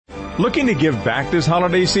Looking to give back this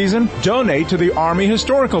holiday season? Donate to the Army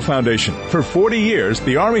Historical Foundation. For 40 years,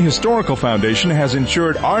 the Army Historical Foundation has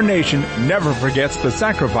ensured our nation never forgets the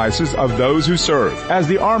sacrifices of those who serve. As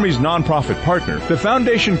the Army's nonprofit partner, the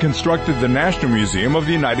foundation constructed the National Museum of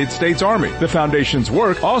the United States Army. The foundation's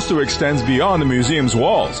work also extends beyond the museum's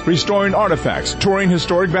walls, restoring artifacts, touring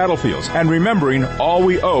historic battlefields, and remembering all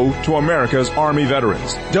we owe to America's Army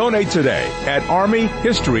veterans. Donate today at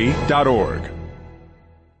armyhistory.org.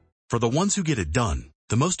 For the ones who get it done,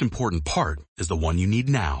 the most important part is the one you need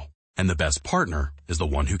now. And the best partner is the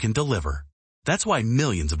one who can deliver. That's why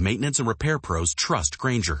millions of maintenance and repair pros trust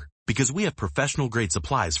Grainger. Because we have professional-grade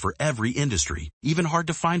supplies for every industry, even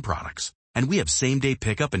hard-to-find products. And we have same-day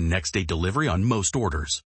pickup and next-day delivery on most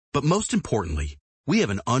orders. But most importantly, we have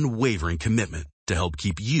an unwavering commitment to help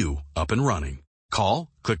keep you up and running. Call,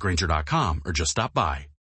 click Grainger.com, or just stop by.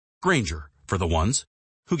 Grainger, for the ones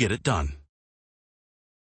who get it done.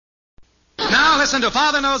 Now listen to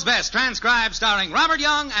Father Knows Best, transcribed starring Robert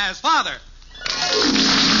Young as Father.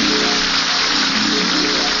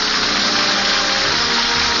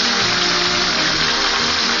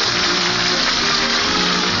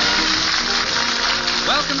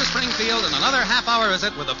 Welcome to Springfield and another half-hour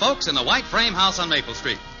visit with the folks in the White Frame House on Maple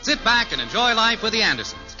Street. Sit back and enjoy life with the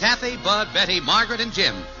Andersons. Kathy, Bud, Betty, Margaret, and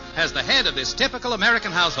Jim, as the head of this typical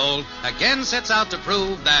American household, again sets out to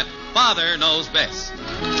prove that Father knows best.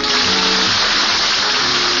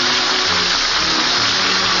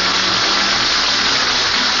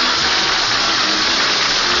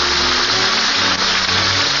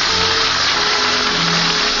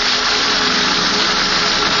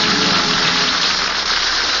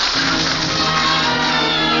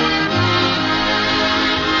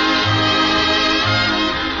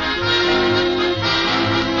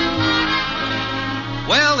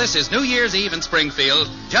 This is New Year's Eve in Springfield,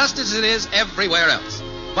 just as it is everywhere else.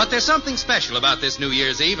 But there's something special about this New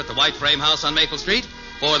Year's Eve at the White Frame House on Maple Street.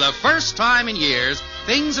 For the first time in years,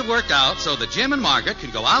 things have worked out so that Jim and Margaret can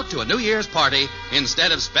go out to a New Year's party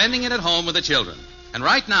instead of spending it at home with the children. And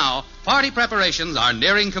right now, party preparations are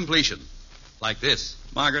nearing completion. Like this.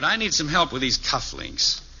 Margaret, I need some help with these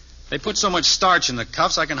cufflinks. They put so much starch in the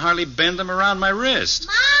cuffs I can hardly bend them around my wrist.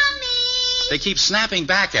 Mommy! They keep snapping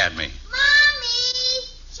back at me.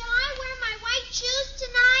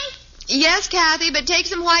 Yes, Kathy, but take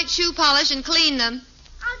some white shoe polish and clean them.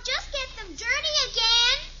 I'll just get them dirty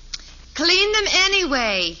again. Clean them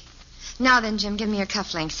anyway. Now then, Jim, give me your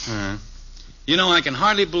cufflinks. You know, I can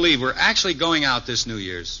hardly believe we're actually going out this New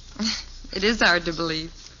Year's. It is hard to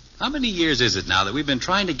believe. How many years is it now that we've been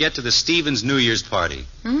trying to get to the Stevens New Year's party?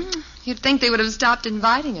 You'd think they would have stopped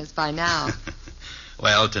inviting us by now.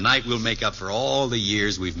 Well, tonight we'll make up for all the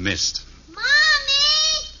years we've missed.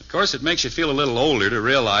 Of course, it makes you feel a little older to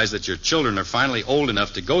realize that your children are finally old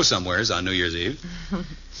enough to go somewheres on New Year's Eve.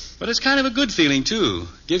 But it's kind of a good feeling, too.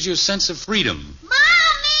 Gives you a sense of freedom.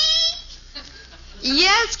 Mommy!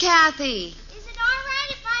 Yes, Kathy? Is it all right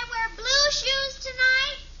if I wear blue shoes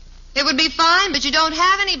tonight? It would be fine, but you don't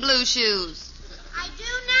have any blue shoes. I do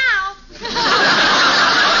now.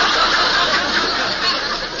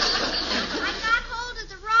 I got hold of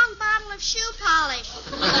the wrong bottle of shoe polish.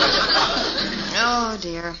 Oh,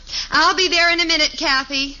 dear. I'll be there in a minute,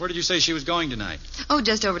 Kathy. Where did you say she was going tonight? Oh,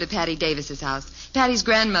 just over to Patty Davis's house. Patty's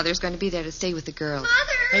grandmother's going to be there to stay with the girls.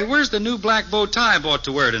 Mother! Hey, where's the new black bow tie I bought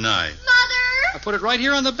to wear tonight? Mother! I put it right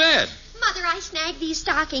here on the bed. Mother, I snagged these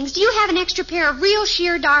stockings. Do you have an extra pair of real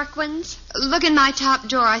sheer dark ones? Look in my top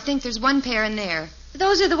drawer. I think there's one pair in there.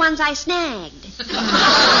 Those are the ones I snagged.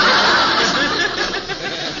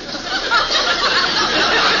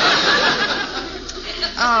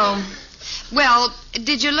 Oh. Well,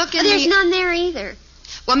 did you look in There's none there either.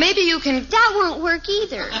 Well, maybe you can... That won't work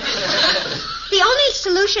either. The only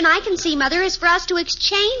solution I can see, Mother, is for us to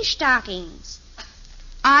exchange stockings.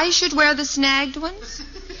 I should wear the snagged ones?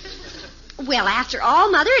 Well, after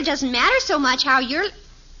all, Mother, it doesn't matter so much how you're...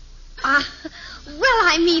 well,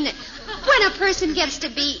 I mean, when a person gets to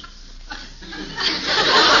be...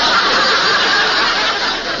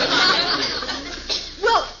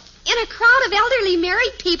 Well, in a crowd of elderly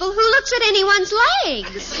married people, who looks at anyone's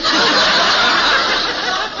legs?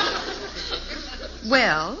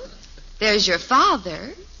 Well, there's your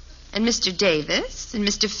father, and Mr. Davis, and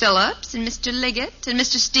Mr. Phillips, and Mr. Liggett, and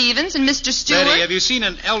Mr. Stevens, and Mr. Stewart. Betty, have you seen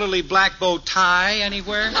an elderly black bow tie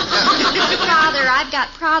anywhere? Father, I've got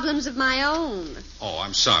problems of my own. Oh,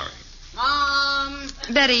 I'm sorry.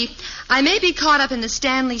 Betty, I may be caught up in the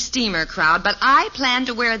Stanley Steamer crowd, but I plan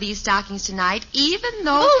to wear these stockings tonight, even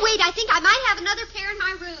though... Oh, wait, I think I might have another pair in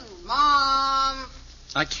my room. Mom!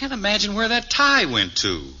 I can't imagine where that tie went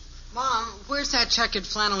to. Mom, where's that checkered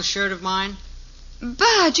flannel shirt of mine?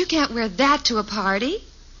 Bud, you can't wear that to a party.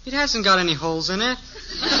 It hasn't got any holes in it.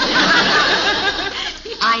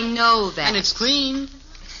 I know that. And it's clean.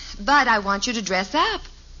 But I want you to dress up.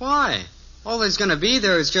 Why? All there's going to be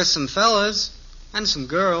there is just some fellas and some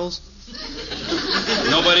girls.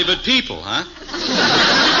 Nobody but people, huh?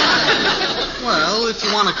 Well, if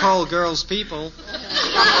you want to call girls people.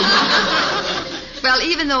 Well,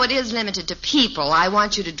 even though it is limited to people, I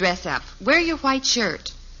want you to dress up. Wear your white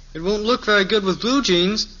shirt. It won't look very good with blue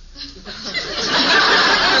jeans.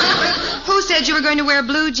 Who said you were going to wear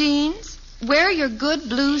blue jeans? Wear your good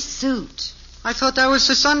blue suit. I thought that was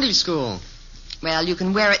for Sunday school. Well, you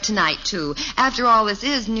can wear it tonight, too. After all, this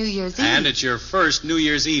is New Year's Eve. And it's your first New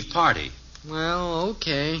Year's Eve party. Well,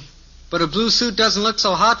 okay. But a blue suit doesn't look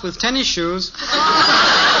so hot with tennis shoes.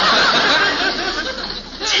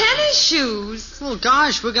 Tennis shoes? Well,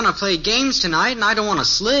 gosh, we're going to play games tonight, and I don't want to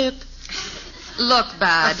slip. Look,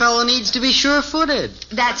 Bud. A fellow needs to be sure-footed.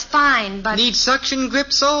 That's fine, but... Needs suction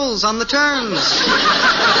grip soles on the turns.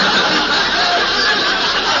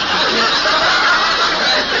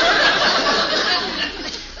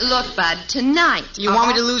 Look, Bud, tonight... You want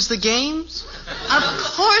me to lose the games? Of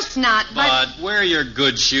course not, but... Bud, wear your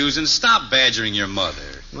good shoes and stop badgering your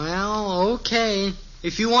mother. Well, okay.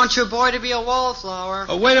 If you want your boy to be a wallflower...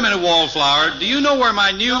 Oh, wait a minute, Wallflower. Do you know where my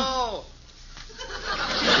new... No.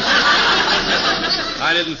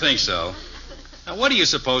 I didn't think so. Now, what do you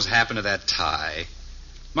suppose happened to that tie?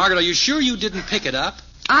 Margaret, are you sure you didn't pick it up?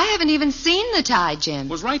 I haven't even seen the tie, Jim. It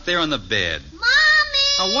was right there on the bed.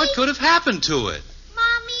 Mommy! Now, what could have happened to it?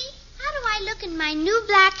 Mommy, how do I look in my new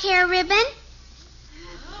black hair ribbon?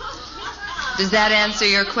 Does that answer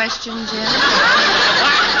your question, Jim?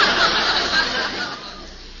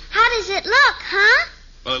 How does it look, huh?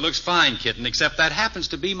 Well, it looks fine, kitten, except that happens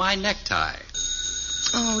to be my necktie.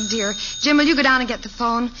 Oh, dear. Jim, will you go down and get the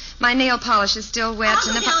phone? My nail polish is still wet.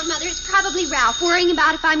 I'll go down, Mother. It's probably Ralph worrying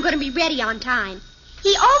about if I'm going to be ready on time.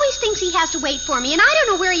 He always thinks he has to wait for me, and I don't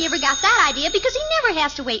know where he ever got that idea because he never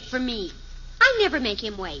has to wait for me. I never make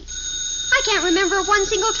him wait. I can't remember one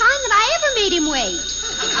single time that I ever made him wait.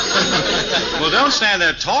 Well, don't stand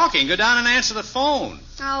there talking. Go down and answer the phone.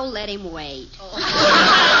 Oh, let him wait.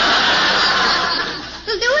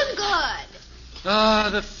 It'll do him good.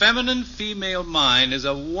 The feminine female mind is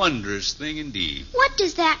a wondrous thing indeed. What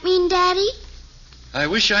does that mean, Daddy? I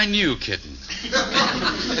wish I knew, kitten.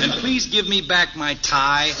 And please give me back my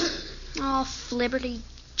tie. Oh, flibberty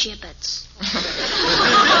gibbets.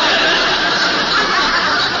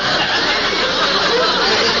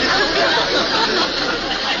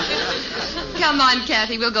 Come on,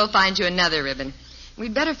 Kathy. We'll go find you another ribbon.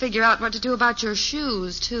 We'd better figure out what to do about your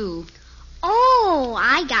shoes, too. Oh,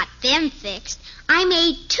 I got them fixed. I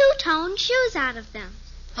made two-tone shoes out of them.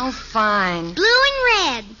 Oh, fine. Blue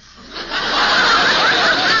and red.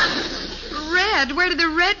 Red? Where did the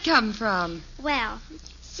red come from? Well,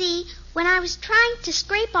 see, when I was trying to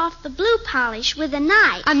scrape off the blue polish with a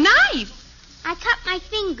knife... A knife? I cut my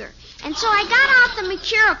finger, and so I got out the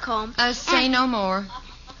Mercurochrome... Say no more.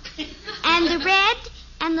 And the red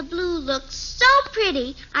and the blue looked so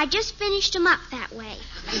pretty, I just finished them up that way.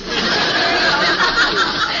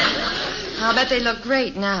 I'll bet they look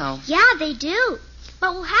great now. Yeah, they do.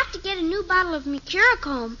 But we'll have to get a new bottle of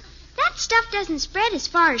Mercurochrome. That stuff doesn't spread as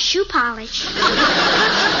far as shoe polish. Mother?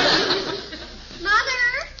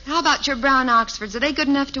 How about your brown Oxfords? Are they good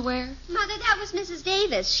enough to wear? Mother, that was Mrs.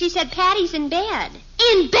 Davis. She said Patty's in bed.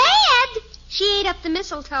 In bed? She ate up the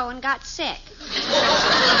mistletoe and got sick.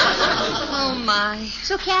 Oh, my.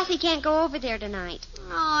 So Kathy can't go over there tonight.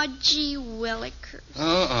 Oh, gee willikers.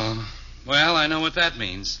 Uh-oh. Well, I know what that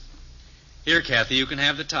means. Here, Kathy, you can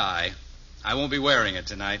have the tie. I won't be wearing it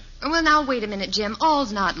tonight. Well, now, wait a minute, Jim.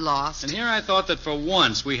 All's not lost. And here I thought that for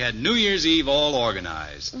once we had New Year's Eve all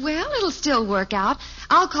organized. Well, it'll still work out.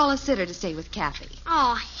 I'll call a sitter to stay with Kathy.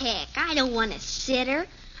 Oh, heck, I don't want a sitter.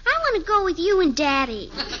 I want to go with you and Daddy.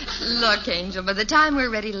 Look, Angel, by the time we're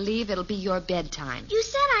ready to leave, it'll be your bedtime. You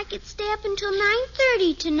said I could stay up until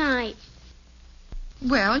 9:30 tonight.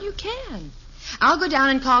 Well, you can. I'll go down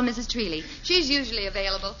and call Mrs. Treeley. She's usually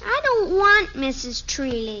available. I don't want Mrs.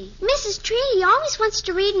 Treeley. Mrs. Treeley always wants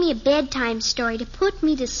to read me a bedtime story to put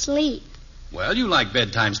me to sleep. Well, you like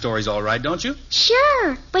bedtime stories all right, don't you?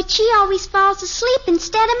 Sure, but she always falls asleep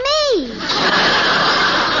instead of me.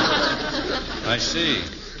 I see.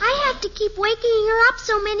 I have to keep waking her up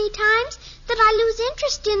so many times that I lose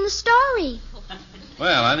interest in the story.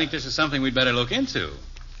 Well, I think this is something we'd better look into.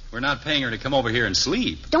 We're not paying her to come over here and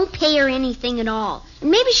sleep. Don't pay her anything at all.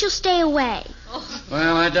 And maybe she'll stay away.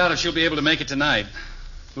 Well, I doubt if she'll be able to make it tonight.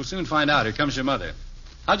 We'll soon find out. Here comes your mother.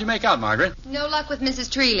 How'd you make out, Margaret? No luck with Mrs.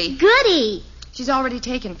 Treeley. Goody. She's already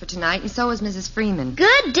taken for tonight, and so is Mrs. Freeman.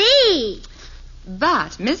 Goody.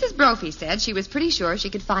 But Mrs. Brophy said she was pretty sure she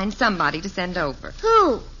could find somebody to send over.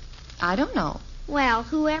 Who? I don't know. Well,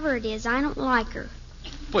 whoever it is, I don't like her.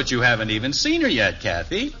 But you haven't even seen her yet,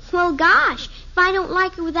 Kathy. Well, gosh, if I don't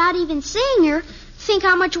like her without even seeing her, think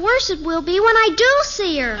how much worse it will be when I do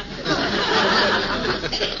see her.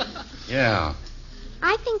 Yeah.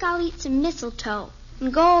 I think I'll eat some mistletoe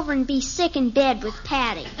and go over and be sick in bed with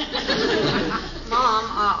Patty. Mom,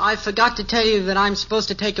 I forgot to tell you that I'm supposed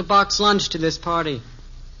to take a box lunch to this party.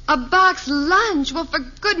 A box lunch? Well, for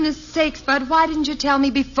goodness sakes, Bud, why didn't you tell me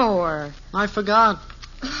before? I forgot.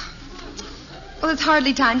 Well, it's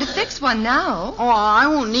hardly time to fix one now. Oh, I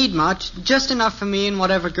won't need much. Just enough for me and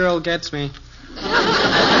whatever girl gets me.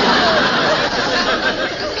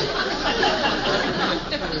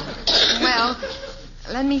 Well,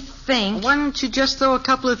 let me think. Why don't you just throw a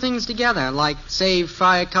couple of things together? Like, say,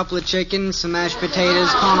 fry a couple of chickens, some mashed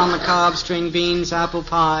potatoes, corn on the cob, string beans, apple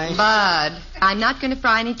pie. Bud, I'm not going to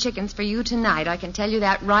fry any chickens for you tonight. I can tell you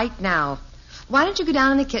that right now. Why don't you go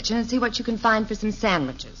down in the kitchen and see what you can find for some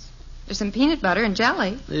sandwiches? There's some peanut butter and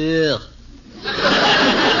jelly. Ugh.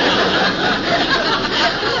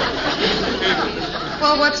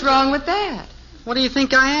 Well, what's wrong with that? What do you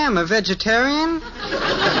think I am, a vegetarian?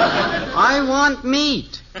 I want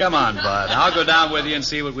meat. Come on, Bud. I'll go down with you and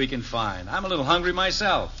see what we can find. I'm a little hungry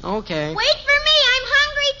myself. Okay. Wait for me. I'm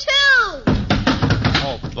hungry, too.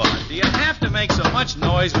 Oh, Bud, do you have to make so much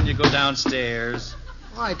noise when you go downstairs?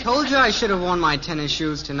 Well, I told you I should have worn my tennis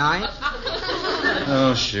shoes tonight.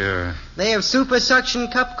 Oh, sure. They have super suction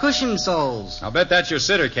cup cushion soles. I'll bet that's your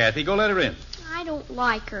sitter, Kathy. Go let her in. I don't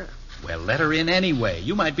like her. Well, let her in anyway.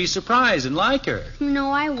 You might be surprised and like her.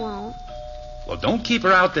 No, I won't. Well, don't keep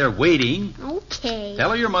her out there waiting. Okay. Tell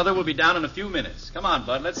her your mother will be down in a few minutes. Come on,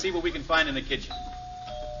 Bud. Let's see what we can find in the kitchen.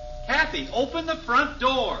 Kathy, open the front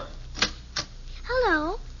door.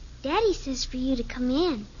 Hello. Daddy says for you to come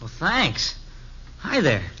in. Well, thanks. Hi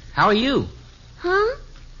there. How are you? Huh?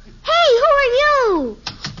 Hey, who are you?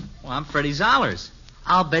 Well, I'm Freddie Zollers.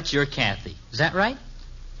 I'll bet you're Kathy. Is that right?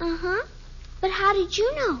 Uh-huh. But how did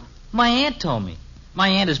you know? My aunt told me. My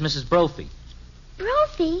aunt is Mrs. Brophy.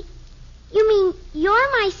 Brophy? You mean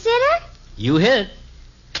you're my sitter? You hit it.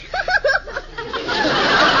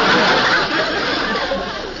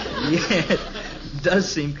 Yeah, it does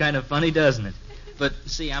seem kind of funny, doesn't it? But,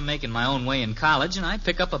 see, I'm making my own way in college, and I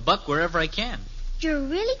pick up a buck wherever I can. You're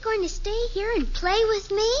really going to stay here and play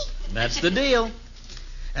with me? That's the deal.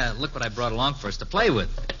 Look what I brought along for us to play with.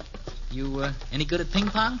 You, any good at ping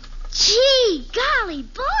pong? Gee, golly,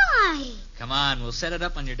 boy! Come on, we'll set it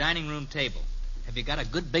up on your dining room table. Have you got a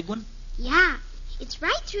good big one? Yeah, it's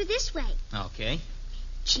right through this way. Okay.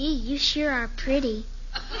 Gee, you sure are pretty.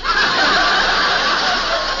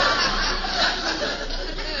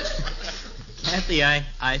 Kathy,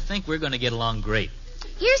 I think we're going to get along great.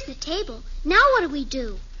 Here's the table. Now what do we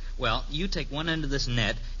do? Well, you take one end of this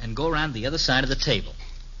net and go around the other side of the table.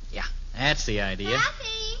 Yeah, that's the idea.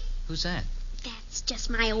 Kathy! Who's that? That's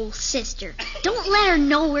just my old sister. Don't let her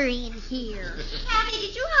know we're in here. Kathy,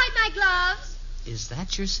 did you hide my gloves? Is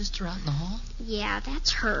that your sister out in the hall? Yeah,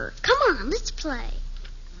 that's her. Come on, let's play.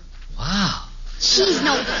 Wow. She's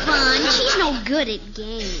no fun. She's no good at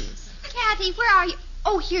games. Kathy, where are you?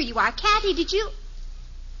 Oh, here you are. Kathy, did you...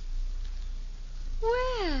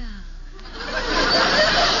 Well...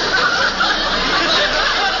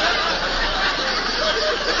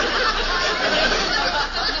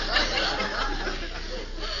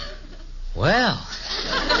 Well.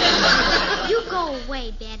 You go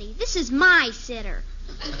away, Betty. This is my sitter.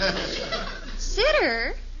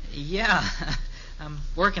 Sitter? Yeah, I'm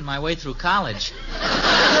working my way through college.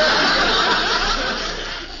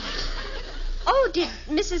 Oh, did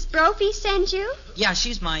Mrs. Brophy send you? Yeah,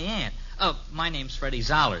 she's my aunt. Oh, my name's Freddie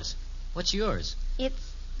Zollers. What's yours?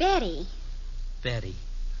 It's Betty. Betty.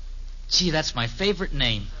 Gee, that's my favorite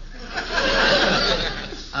name.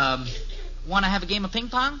 Want to have a game of ping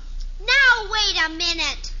pong? Now, wait a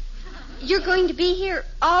minute. You're going to be here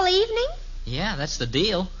all evening? Yeah, that's the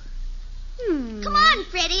deal. Come on,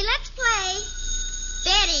 Freddie, let's play.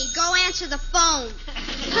 Betty, go answer the phone.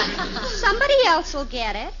 Somebody else will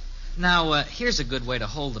get it. Now, here's a good way to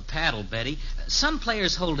hold the paddle, Betty. Some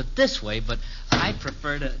players hold it this way, but I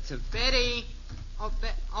prefer to... Betty!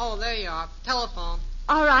 Oh, there you are. Telephone.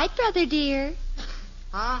 All right, brother dear.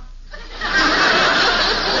 Huh?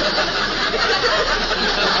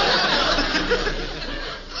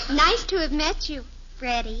 Nice to have met you,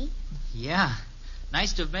 Freddie. Yeah,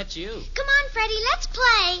 nice to have met you. Come on, Freddie, let's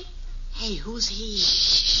play. Hey, who's he?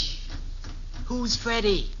 Shh. Who's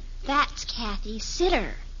Freddie? That's Kathy's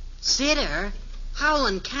sitter. Sitter?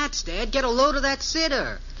 Howlin' cats, Dad. Get a load of that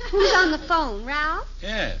sitter. Who's on the phone, Ralph?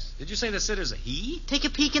 Yes. Did you say the sitter's a he? Take a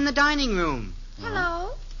peek in the dining room.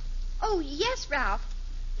 Hello? Oh, yes, Ralph.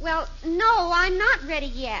 Well, no, I'm not ready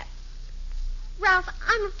yet. Ralph,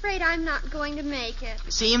 I'm afraid I'm not going to make it.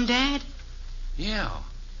 See him, Dad? Yeah.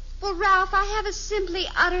 Well, Ralph, I have a simply,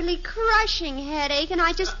 utterly crushing headache, and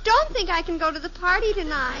I just don't think I can go to the party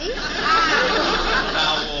tonight.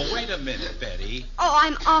 Now, wait a minute, Betty. Oh,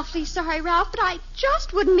 I'm awfully sorry, Ralph, but I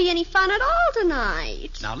just wouldn't be any fun at all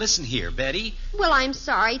tonight. Now, listen here, Betty. Well, I'm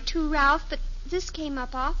sorry, too, Ralph, but this came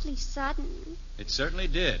up awfully sudden. It certainly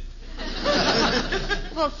did.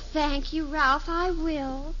 Well, thank you, Ralph. I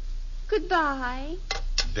will. Goodbye.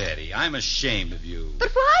 Betty, I'm ashamed of you.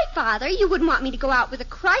 But why, Father? You wouldn't want me to go out with a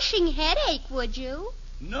crushing headache, would you?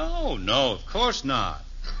 No, of course not.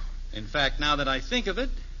 In fact, now that I think of it,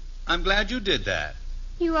 I'm glad you did that.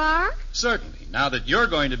 You are? Certainly. Now that you're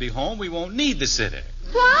going to be home, we won't need the sitter.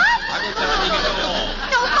 What? I will tell her you can go home.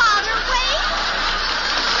 No, Father, wait.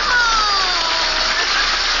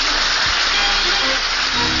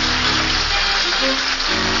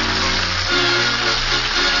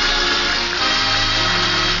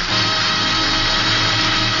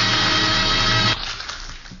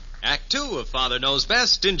 Act 2 of Father Knows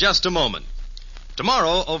Best in just a moment.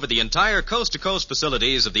 Tomorrow, over the entire coast-to-coast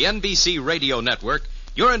facilities of the NBC radio network,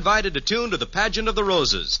 you're invited to tune to the Pageant of the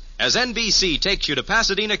Roses as NBC takes you to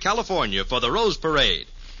Pasadena, California for the Rose Parade.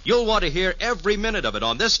 You'll want to hear every minute of it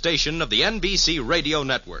on this station of the NBC radio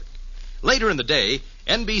network. Later in the day,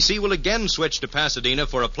 NBC will again switch to Pasadena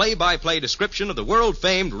for a play-by-play description of the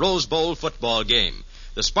world-famed Rose Bowl football game.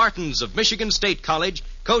 The Spartans of Michigan State College,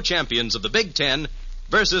 co-champions of the Big Ten,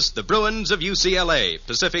 versus the Bruins of UCLA,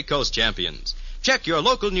 Pacific Coast champions. Check your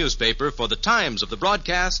local newspaper for the times of the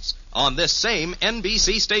broadcasts on this same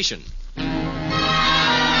NBC station.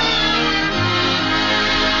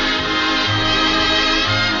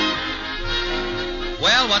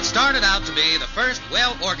 Well, what started out to be the first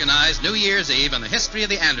well-organized New Year's Eve in the history of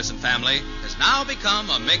the Anderson family has now become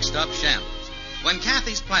a mixed-up shambles. When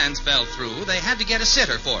Kathy's plans fell through, they had to get a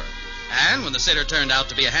sitter for her. And when the sitter turned out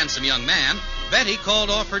to be a handsome young man, Betty called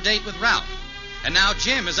off her date with Ralph. And now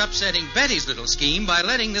Jim is upsetting Betty's little scheme by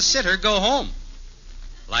letting the sitter go home.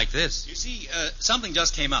 Like this. You see, something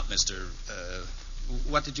just came up, Mr.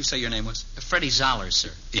 What did you say your name was? Freddie Zollers,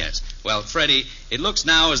 sir. Yes. Well, Freddie, it looks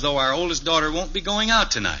now as though our oldest daughter won't be going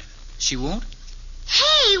out tonight. She won't?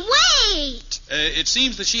 Hey, wait! It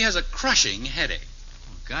seems that she has a crushing headache.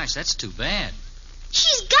 Oh, gosh, that's too bad.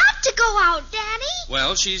 She's got to go out, Daddy.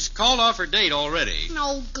 Well, she's called off her date already.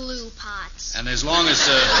 No glue pots. And as long as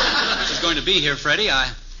she's going to be here, Freddie, I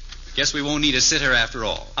guess we won't need to sit her after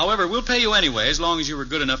all. However, we'll pay you anyway as long as you were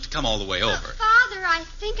good enough to come all the way over. Father, I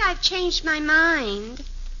think I've changed my mind.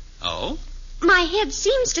 Oh? My head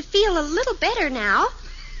seems to feel a little better now.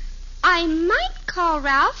 I might call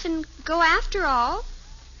Ralph and go after all.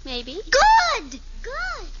 Maybe. Good!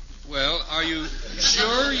 Well, are you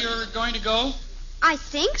sure you're going to go? I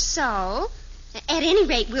think so. At any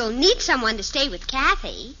rate, we'll need someone to stay with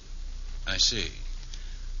Kathy. I see.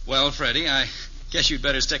 Well, Freddie, I guess you'd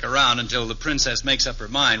better stick around until the princess makes up her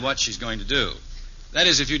mind what she's going to do. That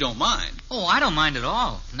is, if you don't mind. Oh, I don't mind at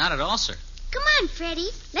all. Not at all, sir. Come on,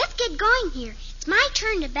 Freddie. Let's get going here. It's my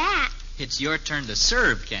turn to bat. It's your turn to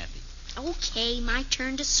serve, Kathy. Okay, my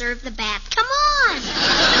turn to serve the bat. Come on!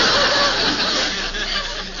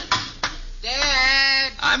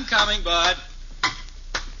 Dad! I'm coming, Bud.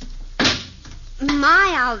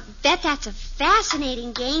 My, I'll bet that's a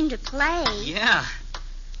fascinating game to play. Yeah.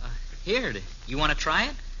 Here, you want to try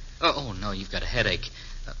it? Oh, no, you've got a headache.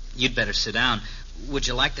 You'd better sit down. Would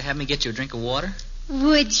you like to have me get you a drink of water?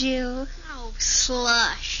 Would you? Oh,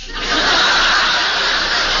 slush.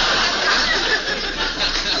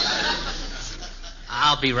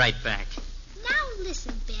 I'll be right back. Now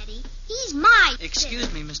listen, Betty. He's my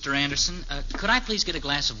Excuse me, Mr. Anderson. Could I please get a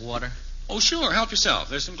glass of water? Oh, sure. Help yourself.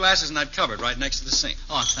 There's some glasses in that cupboard right next to the sink.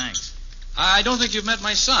 Oh, thanks. I don't think you've met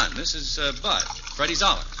my son. This is Bud, Freddie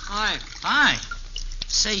Zollers. Hi.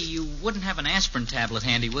 Say, you wouldn't have an aspirin tablet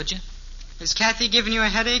handy, would you? Has Kathy given you a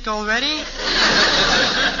headache already?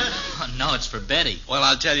 Oh, no, it's for Betty. Well,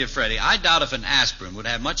 I'll tell you, Freddie, I doubt if an aspirin would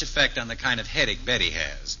have much effect on the kind of headache Betty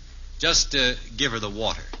has. Just give her the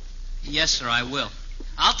water. Yes, sir, I will.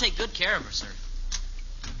 I'll take good care of her, sir.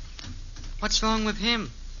 What's wrong with him?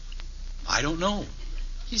 I don't know.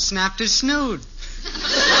 He snapped his snoot.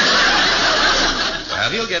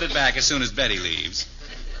 Well, he'll get it back as soon as Betty leaves.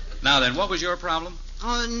 Now then, what was your problem?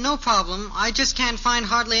 Oh, no problem. I just can't find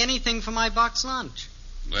hardly anything for my box lunch.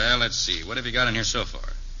 Well, let's see. What have you got in here so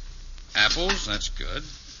far? Apples, that's good.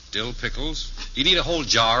 Dill pickles. Do you need a whole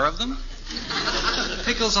jar of them?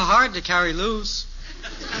 Pickles are hard to carry loose.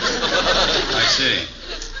 I see.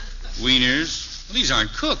 Wieners. Well, these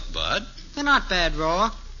aren't cooked, Bud. They're not bad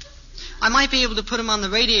raw. I might be able to put them on the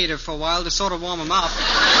radiator for a while to sort of warm them up.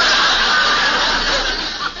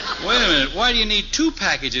 Wait a minute. Why do you need 2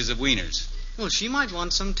 packages of wieners? Well, she might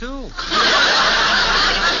want some, too.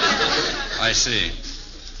 I see.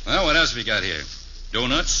 Well, what else have we got here?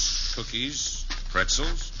 Donuts, cookies,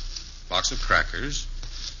 pretzels, box of crackers,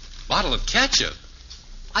 bottle of ketchup.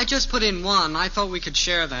 I just put in 1. I thought we could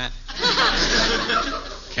share that.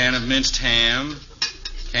 Can of minced ham,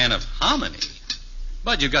 can of hominy.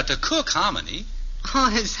 Bud, you've got to cook hominy. Oh,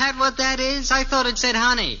 is that what that is? I thought it said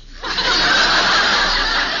honey.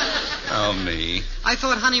 Oh, me. I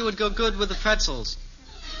thought honey would go good with the pretzels.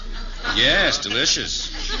 Yes, delicious.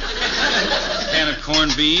 Can of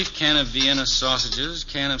corned beef, can of Vienna sausages,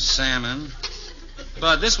 can of salmon.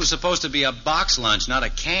 But this was supposed to be a box lunch, not a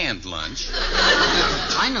canned lunch.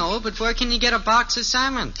 I know, but where can you get a box of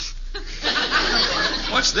salmon?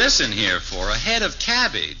 What's this in here for? A head of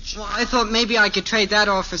cabbage. Well, I thought maybe I could trade that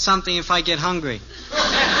off for something if I get hungry.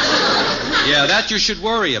 Yeah, that you should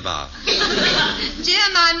worry about.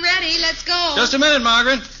 Jim, I'm ready. Let's go. Just a minute,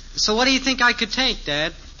 Margaret. So what do you think I could take,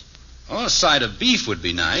 Dad? Oh, a side of beef would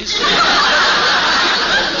be nice.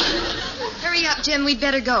 Hurry up, Jim. We'd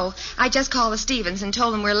better go. I just called the Stevens and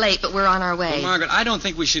told them we're late, but we're on our way. Well, Margaret, I don't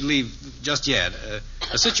think we should leave just yet.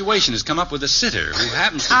 A situation has come up with a sitter who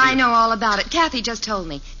happens to be... I know all about it. Kathy just told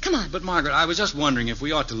me. Come on. But, Margaret, I was just wondering if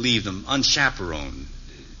we ought to leave them unchaperoned.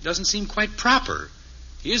 It doesn't seem quite proper.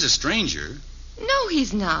 He is a stranger. No,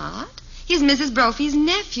 he's not. He's Mrs. Brophy's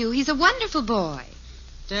nephew. He's a wonderful boy.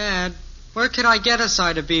 Dad, where could I get a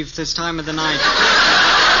side of beef this time of the night?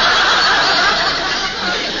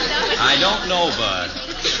 I don't know, Bud.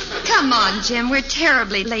 Come on, Jim. We're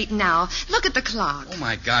terribly late now. Look at the clock. Oh,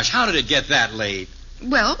 my gosh. How did it get that late?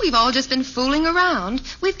 Well, we've all just been fooling around.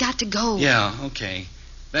 We've got to go. Yeah, okay.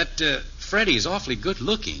 That Freddie is awfully good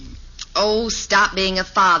looking. Oh, stop being a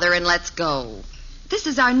father and let's go. This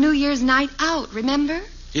is our New Year's night out, remember?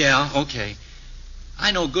 Yeah, okay.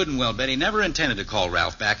 I know good and well Betty never intended to call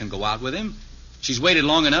Ralph back and go out with him. She's waited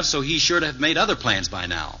long enough so he's sure to have made other plans by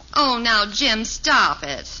now. Oh, now, Jim, stop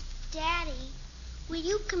it. Daddy, will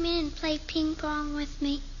you come in and play ping pong with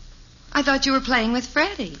me? I thought you were playing with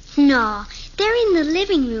Freddie. No, they're in the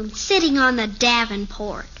living room, sitting on the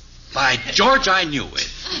Davenport. By George, I knew it.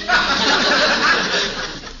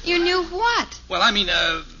 You knew what? Well, I mean,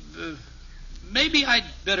 maybe I'd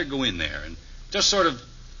better go in there and just sort of,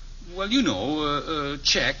 well, you know,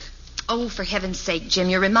 check. Oh, for heaven's sake, Jim,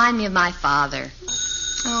 you remind me of my father.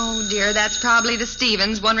 Oh, dear, that's probably the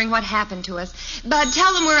Stevens wondering what happened to us. Bud,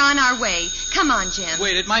 tell them we're on our way. Come on, Jim.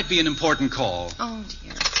 Wait, it might be an important call. Oh,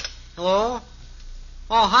 dear. Hello?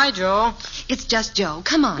 Oh, hi, Joe. It's just Joe.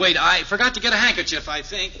 Come on. Wait, I forgot to get a handkerchief, I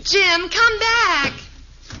think. Jim, come back.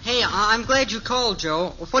 Hey, I'm glad you called,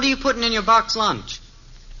 Joe. What are you putting in your box lunch?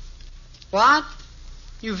 What?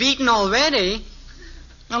 You've eaten already?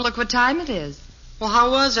 Oh, look what time it is. Well,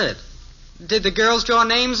 how was it? Did the girls draw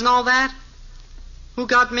names and all that? Who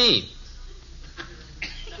got me?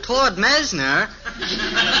 Claude Mesner?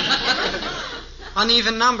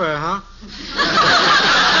 Uneven number, huh?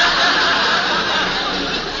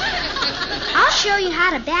 I'll show you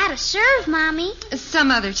how to bat a serve, Mommy.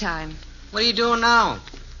 Some other time. What are you doing now?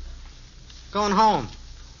 Going home.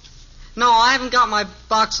 No, I haven't got my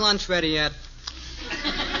box lunch ready yet.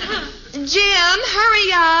 Jim,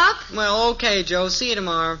 hurry up. Well, okay, Joe. See you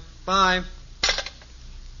tomorrow. Bye.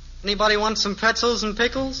 Anybody want some pretzels and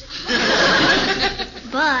pickles?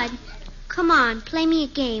 Bud, come on, play me a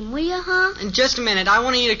game, will you, huh? In just a minute. I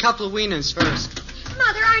want to eat a couple of wieners first.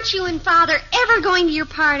 Mother, aren't you and Father ever going to your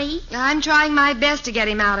party? I'm trying my best to get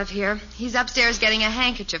him out of here. He's upstairs getting a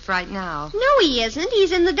handkerchief right now. No, he isn't.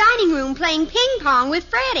 He's in the dining room playing ping pong with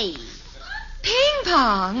Freddie. Ping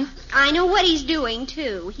pong? I know what he's doing,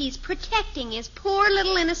 too. He's protecting his poor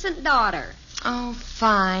little innocent daughter. Oh,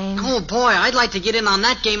 fine. Oh, boy, I'd like to get in on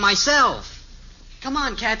that game myself. Come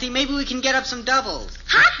on, Kathy. Maybe we can get up some doubles.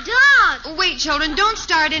 Hot dog! Wait, children, don't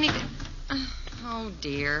start anything. Oh,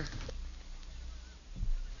 dear.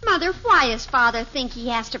 Mother, why does Father think he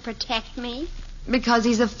has to protect me? Because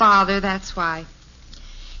he's a father, that's why.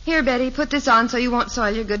 Here, Betty, put this on so you won't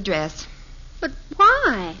soil your good dress. But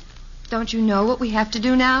why? Don't you know what we have to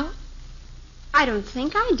do now? I don't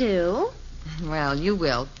think I do. Well, you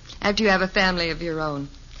will, after you have a family of your own.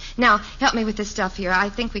 Now, help me with this stuff here. I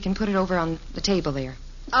think we can put it over on the table there.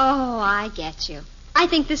 Oh, I get you. I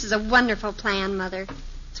think this is a wonderful plan, Mother.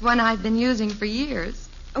 It's one I've been using for years.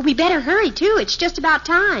 Oh, we better hurry, too. It's just about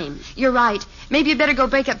time. You're right. Maybe you better go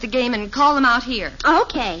break up the game and call them out here.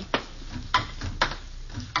 Okay.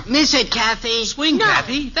 Miss it, Kathy. Swing, No.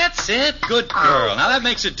 Kathy. That's it. Good girl. Now that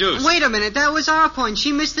makes it deuce. Wait a minute. That was our point.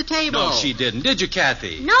 She missed the table. No, she didn't. Did you,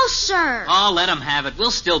 Kathy? No, sir. Oh, let them have it. We'll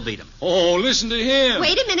still beat them. Oh, listen to him.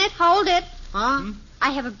 Wait a minute. Hold it. Huh?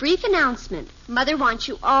 I have a brief announcement. Mother wants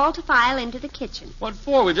you all to file into the kitchen. What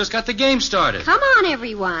for? We've just got the game started. Come on,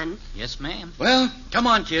 everyone. Yes, ma'am. Well, come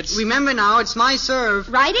on, kids. Remember now, it's my serve.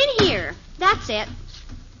 Right in here. That's it.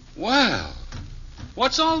 Well,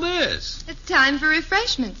 what's all this? It's time for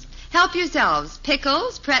refreshments. Help yourselves.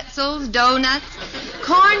 Pickles, pretzels, donuts,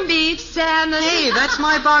 corned beef, salmon. Hey, that's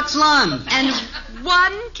my box lunch. And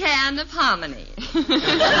 1 can of hominy.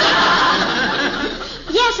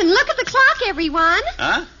 Yes, and look at the clock, everyone.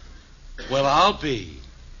 Huh? Well, I'll be.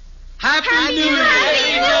 Happy New Year!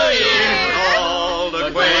 Happy New Year! Old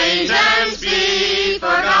acquaintance be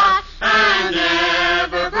forgot and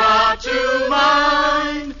never brought to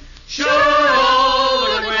mind. Sure,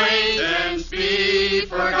 old acquaintance be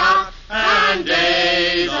forgot and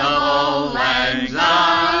days of old lang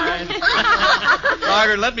syne.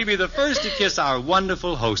 Margaret, let me be the first to kiss our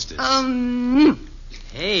wonderful hostess.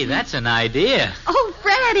 Hey, that's an idea. Oh,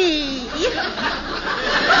 Freddie!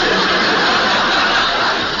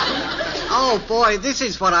 Oh, boy, this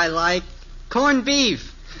is what I like. Corned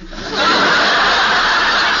beef.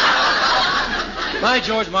 By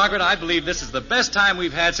George, Margaret, I believe this is the best time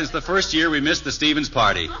we've had since the first year we missed the Stevens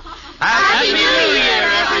party. Happy New Year,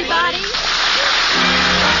 everybody!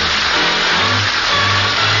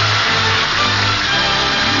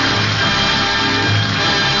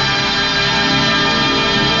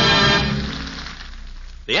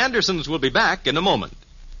 The Andersons will be back in a moment.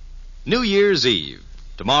 New Year's Eve.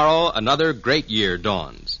 Tomorrow, another great year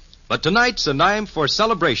dawns. But tonight's a time for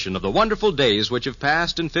celebration of the wonderful days which have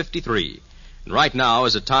passed in 53. And right now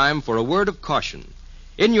is a time for a word of caution.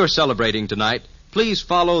 In your celebrating tonight, please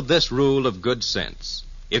follow this rule of good sense.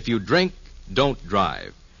 If you drink, don't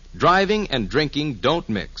drive. Driving and drinking don't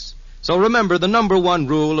mix. So remember the number one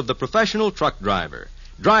rule of the professional truck driver.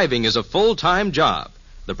 Driving is a full-time job.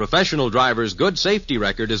 The professional driver's good safety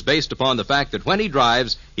record is based upon the fact that when he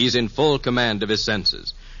drives, he's in full command of his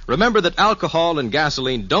senses. Remember that alcohol and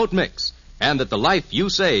gasoline don't mix, and that the life you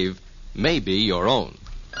save may be your own.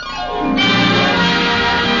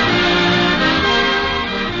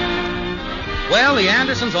 Well, the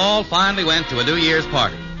Andersons all finally went to a New Year's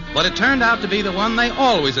party, but it turned out to be the one they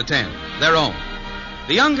always attend, their own.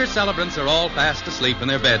 The younger celebrants are all fast asleep in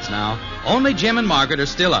their beds now. Only Jim and Margaret are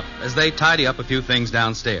still up as they tidy up a few things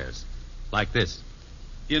downstairs. Like this.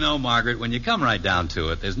 You know, Margaret, when you come right down to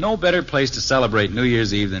it, there's no better place to celebrate New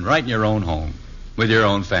Year's Eve than right in your own home, with your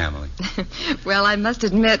own family. Well, I must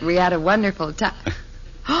admit we had a wonderful time.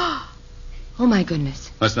 Oh, my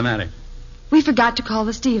goodness. What's the matter? We forgot to call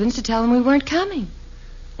the Stevens to tell them we weren't coming.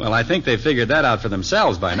 Well, I think they figured that out for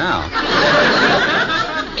themselves by now.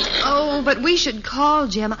 Oh, but we should call,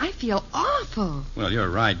 Jim. I feel awful. Well, you're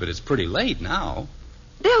right, but it's pretty late now.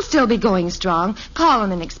 They'll still be going strong. Call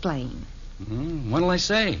them and explain. What'll I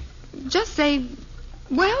say? Just say,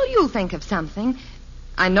 well, you'll think of something.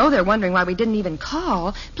 I know they're wondering why we didn't even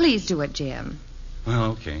call. Please do it, Jim.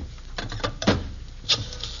 Well, okay.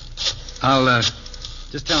 I'll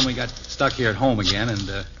just tell them we got stuck here at home again,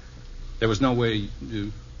 and there was no way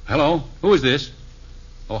to... Hello? Who is this?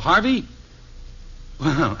 Oh, Harvey?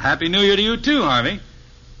 Well, Happy New Year to you, too, Harvey.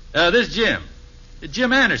 This is Jim.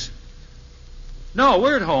 Jim Anderson. No,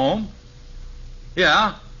 we're at home.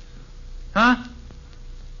 Yeah. Huh?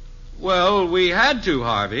 Well, we had to,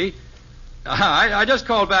 Harvey. I just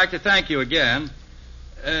called back to thank you again.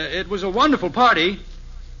 It was a wonderful party.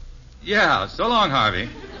 Yeah, so long, Harvey.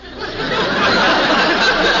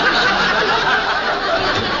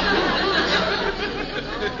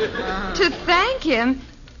 To thank him?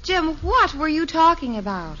 Jim, what were you talking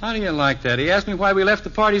about? How do you like that? He asked me why we left the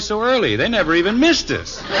party so early. They never even missed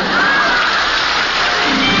us.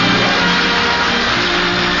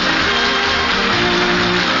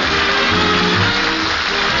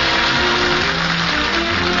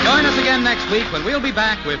 Join us again next week when we'll be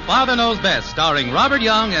back with Father Knows Best, starring Robert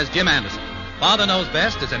Young as Jim Anderson. Father Knows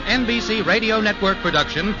Best is an NBC Radio Network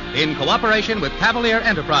production in cooperation with Cavalier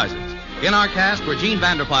Enterprises. In our cast were Gene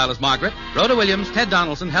Vanderpyle as Margaret, Rhoda Williams, Ted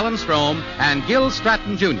Donaldson, Helen Strome, and Gil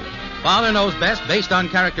Stratton, Jr. Father Knows Best, based on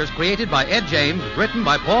characters created by Ed James, written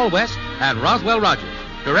by Paul West and Roswell Rogers,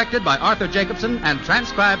 directed by Arthur Jacobson, and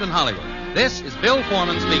transcribed in Hollywood. This is Bill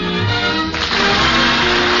Foreman speaking.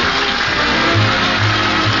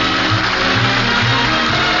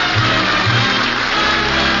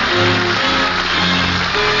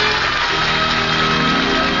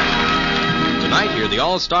 the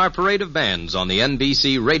All-Star Parade of Bands on the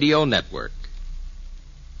NBC Radio Network.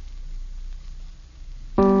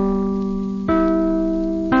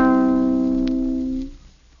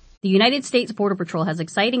 The United States Border Patrol has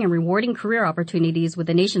exciting and rewarding career opportunities with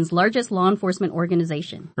the nation's largest law enforcement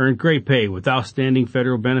organization. Earn great pay with outstanding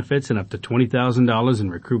federal benefits and up to $20,000 in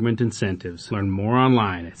recruitment incentives. Learn more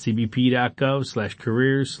online at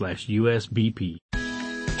cbp.gov/careers/USBP.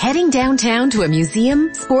 Heading downtown to a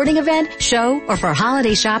museum, sporting event, show, or for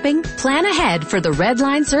holiday shopping? Plan ahead for the Red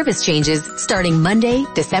Line service changes starting Monday,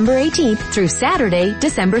 December 18th through Saturday,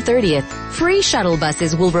 December 30th. Free shuttle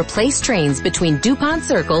buses will replace trains between DuPont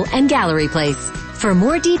Circle and Gallery Place. For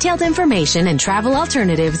more detailed information and travel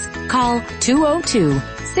alternatives, call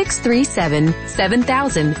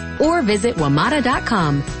 202-637-7000 or visit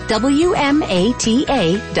WMATA.com, WMATA.com.